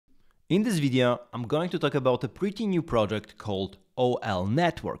In this video, I'm going to talk about a pretty new project called OL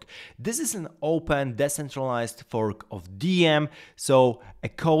Network. This is an open, decentralized fork of Diem, so a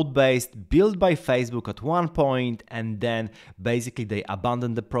code base built by Facebook at one point, and then basically they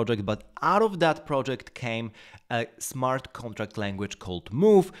abandoned the project, but out of that project came a smart contract language called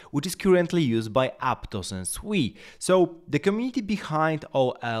Move, which is currently used by Aptos and Sui. So the community behind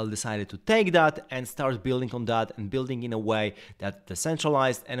OL decided to take that and start building on that and building in a way that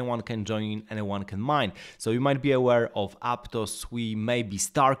decentralized, anyone can join in, anyone can mine. So you might be aware of Aptos, Sui, maybe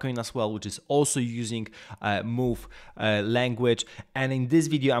Starcoin as well, which is also using Move language. And in this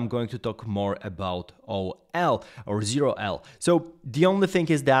video, I'm going to talk more about OL or 0L. So the only thing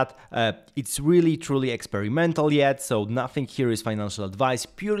is that it's really truly experimental yet, so nothing here is financial advice,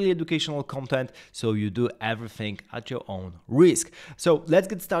 purely educational content, so you do everything at your own risk. So let's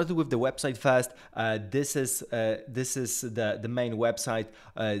get started with the website first. This is the main website,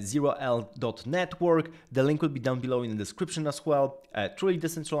 0l.network. The link will be down below in the description as well. Truly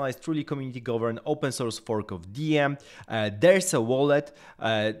decentralized, truly community governed, open source fork of Diem. There's a wallet.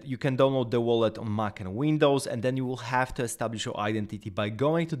 You can download the wallet on Mac and Windows, and then you will have to establish your identity by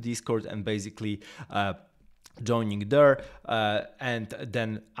going to Discord and basically joining there and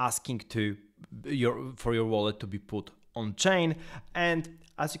then asking for your wallet to be put on chain. And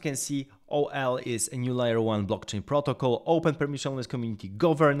as you can see, OL is a new layer 1 blockchain protocol, open permissionless community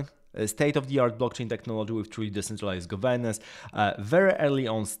governed, state-of-the-art blockchain technology with truly decentralized governance. Very early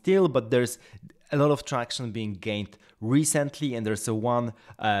on still, but there's a lot of traction being gained recently, and there's a one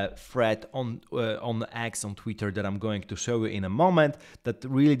thread on X on Twitter that I'm going to show you in a moment that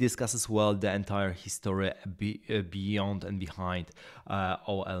really discusses well the entire history beyond and behind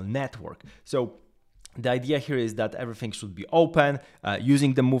OL Network. So the idea here is that everything should be open,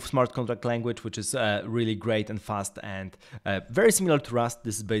 using the Move smart contract language, which is really great and fast and very similar to Rust.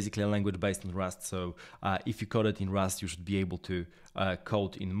 This is basically a language based on Rust, so if you code it in Rust, you should be able to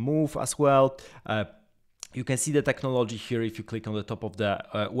code in Move as well. You can see the technology here if you click on the top of the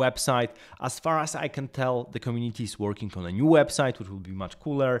website. As far as I can tell, the community is working on a new website, which will be much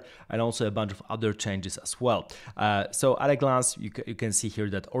cooler, and also a bunch of other changes as well. So at a glance, you can see here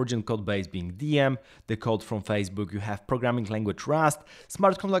that origin code base being Diem, the code from Facebook, you have programming language Rust,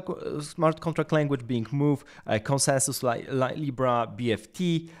 smart contract language being Move, consensus LIBRA,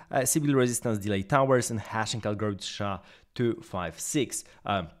 BFT, Sybil resistance delay towers, and hashing algorithm SHA-256.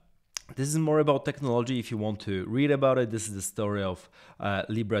 This is more about technology. If you want to read about it, this is the story of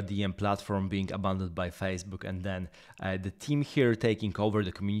LIBRA Diem platform being abandoned by Facebook, and then the team here taking over,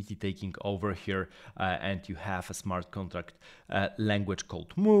 the community taking over here, and you have a smart contract language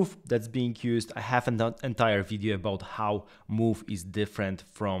called Move that's being used. I have an entire video about how Move is different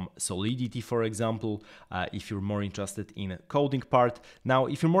from Solidity, for example, if you're more interested in a coding part. Now,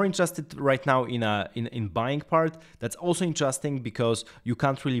 if you're more interested right now in buying part, that's also interesting because you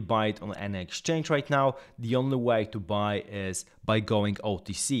can't really buy it on any exchange right now. The only way to buy is by going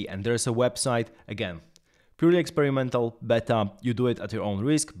OTC, and there's a website, again, purely experimental beta, you do it at your own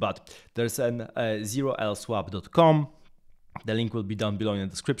risk, but there's an 0lswap.com. The link will be down below in the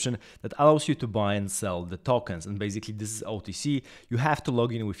description, that allows you to buy and sell the tokens. And basically this is OTC. You have to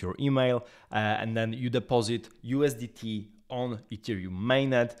log in with your email and then you deposit USDT on Ethereum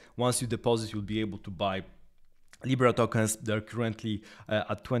mainnet. Once you deposit, you'll be able to buy LIBRA tokens. They're currently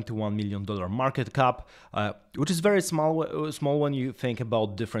at $21 million market cap, which is very small when you think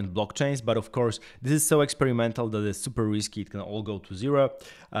about different blockchains. But of course, this is so experimental that it's super risky. It can all go to zero.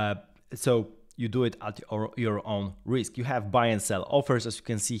 So you do it at your own risk. You have buy and sell offers, as you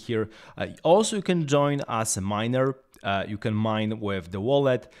can see here. Also, you can join as a miner. You can mine with the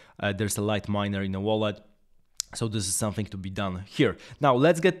wallet. There's a light miner in the wallet. So this is something to be done here. Now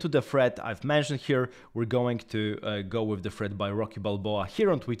let's get to the thread I've mentioned here. We're going to go with the thread by Rocky Balboa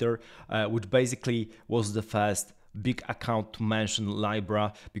here on Twitter, which basically was the first big account to mention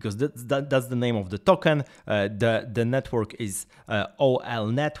LIBRA, because that's the name of the token. The network is OL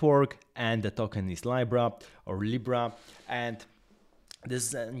Network, and the token is LIBRA or Libra, and this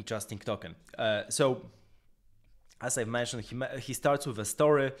is an interesting token. So as I mentioned, he starts with a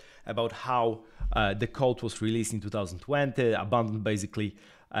story about how the code was released in 2020, abandoned basically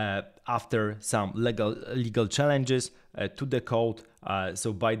after some legal challenges to the code.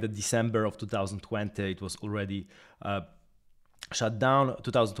 So by the December of 2020, it was already shut down.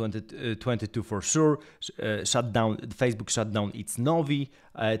 2022 for sure. Facebook shut down its Novi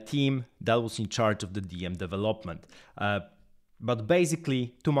team that was in charge of the Diem development. But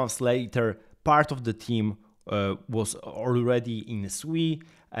basically, 2 months later, part of the team was already in Sui,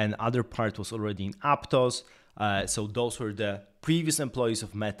 and other part was already in Aptos. So those were the previous employees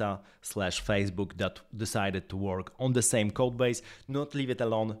of Meta/Facebook that decided to work on the same code base, not leave it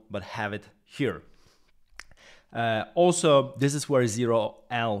alone, but have it here. Also, this is where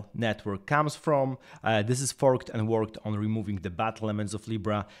 0L network comes from. This is forked and worked on removing the bad elements of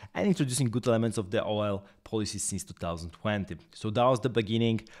Libra and introducing good elements of the OL policy since 2020. So that was the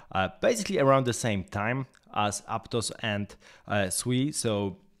beginning, basically around the same time as Aptos and Sui.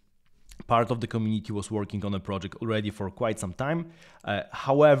 So part of the community was working on a project already for quite some time.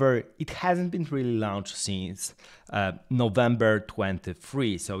 However, it hasn't been really launched since November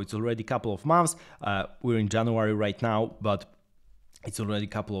 23. So it's already a couple of months. We're in January right now, but it's already a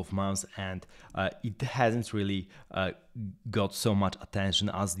couple of months, and it hasn't really got so much attention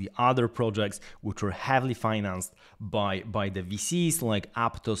as the other projects, which were heavily financed by the VCs like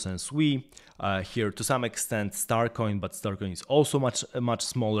Aptos and Sui. Here, to some extent, Starcoin, but Starcoin is also much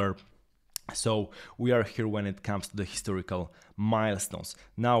smaller. So we are here when it comes to the historical milestones.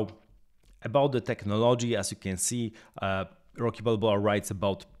 Now, about the technology, as you can see, Rocky Balboa writes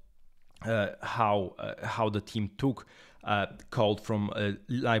about how the team took code from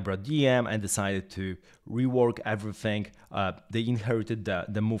LIBRA Diem and decided to rework everything. They inherited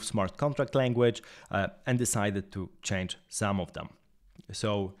the Move Smart contract language and decided to change some of them.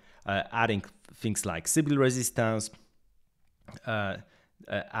 So adding things like Sybil resistance,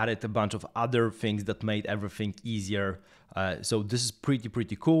 added a bunch of other things that made everything easier. So this is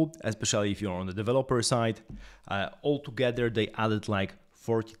pretty cool, especially if you're on the developer side. Altogether, they added like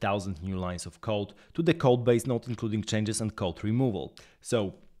 40,000 new lines of code to the code base, not including changes and code removal.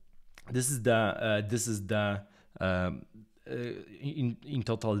 So this is in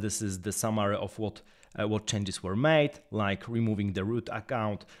total, this is the summary of what changes were made, like removing the root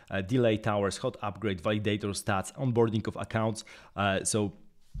account, delay towers, hot upgrade, validator stats, onboarding of accounts. So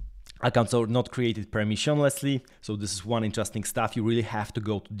accounts are not created permissionlessly. So this is one interesting stuff. You really have to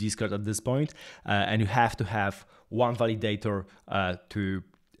go to Discord at this point, and you have to have one validator to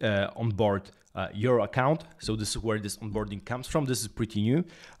onboard your account. So this is where this onboarding comes from. This is pretty new.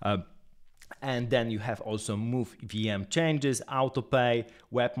 And then you have also move VM changes, autopay,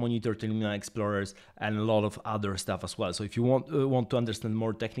 web monitor, terminal explorers, and a lot of other stuff as well. So if you want to understand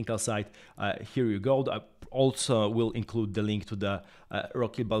more technical side, here you go. I also will include the link to the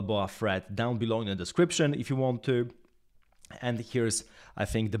Rocky Balboa thread down below in the description if you want to. And here's, I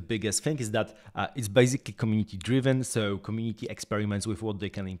think, the biggest thing is that it's basically community driven. So community experiments with what they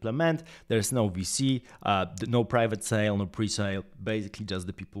can implement. There's no VC, no private sale, no pre-sale, basically just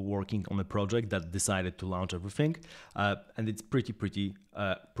the people working on a project that decided to launch everything. And it's pretty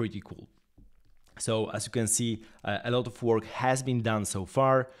cool. So as you can see, a lot of work has been done so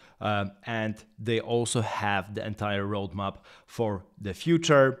far, and they also have the entire roadmap for the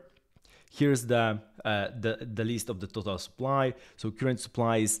future. Here's the list of the total supply. So current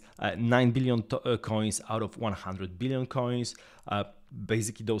supply is 9 billion coins out of 100 billion coins.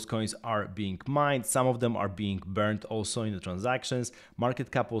 Basically, those coins are being mined. Some of them are being burned also in the transactions.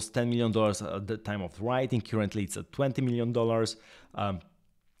 Market cap was $10 million at the time of writing. Currently, it's at $20 million.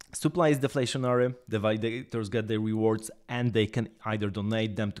 Supply is deflationary. The validators get their rewards and they can either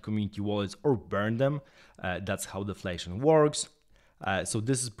donate them to community wallets or burn them. That's how deflation works. So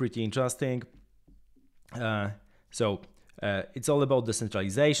this is pretty interesting. It's all about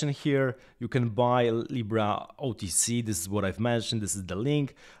decentralization here. You can buy Libra OTC. This is what I've mentioned. This is the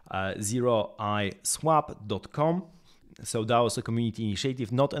link, 0iswap.com. So that was a community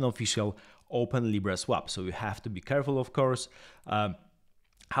initiative, not an official open Libra swap. So you have to be careful, of course.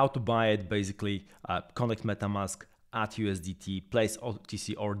 How to buy it, basically connect MetaMask, add USDT, place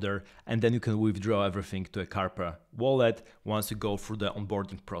OTC order, and then you can withdraw everything to a Carpa wallet once you go through the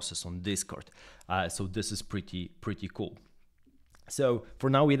onboarding process on Discord. So this is pretty cool. So for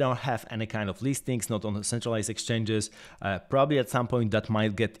now, we don't have any kind of listings, not on the centralized exchanges. Probably at some point that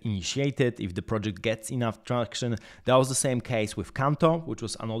might get initiated if the project gets enough traction. That was the same case with Canto, which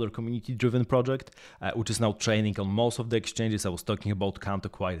was another community-driven project, which is now trading on most of the exchanges. I was talking about Canto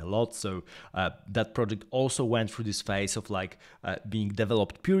quite a lot. So that project also went through this phase of being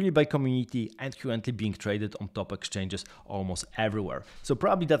developed purely by community and currently being traded on top exchanges almost everywhere. So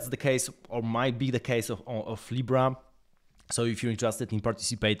probably that's the case, or might be the case of Libra. So if you're interested in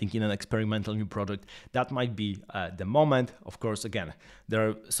participating in an experimental new project, that might be the moment. Of course, again, there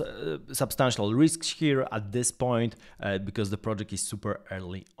are substantial risks here at this point because the project is super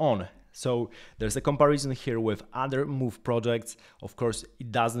early on. So there's a comparison here with other Move projects. Of course, it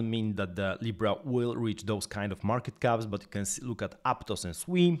doesn't mean that the Libra will reach those kind of market caps, but you can look at Aptos and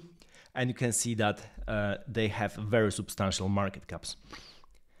Sui, and you can see that they have very substantial market caps.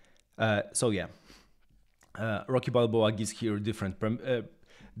 So yeah. Rocky Balboa gives here different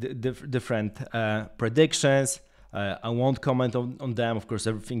predictions. I won't comment on them. Of course,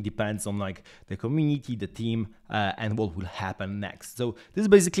 everything depends on like the community, the team, and what will happen next. So this is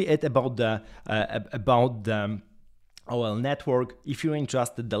basically it about the OL network. If you're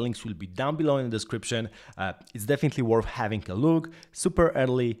interested, the links will be down below in the description. It's definitely worth having a look. Super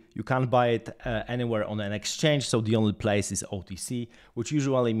early, you can't buy it anywhere on an exchange, so the only place is OTC, which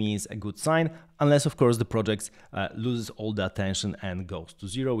usually means a good sign, unless of course the project loses all the attention and goes to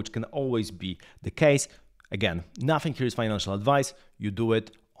zero, which can always be the case. Again, nothing here is financial advice. You do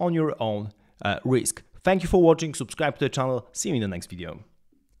it on your own risk. Thank you for watching, subscribe to the channel, see you in the next video.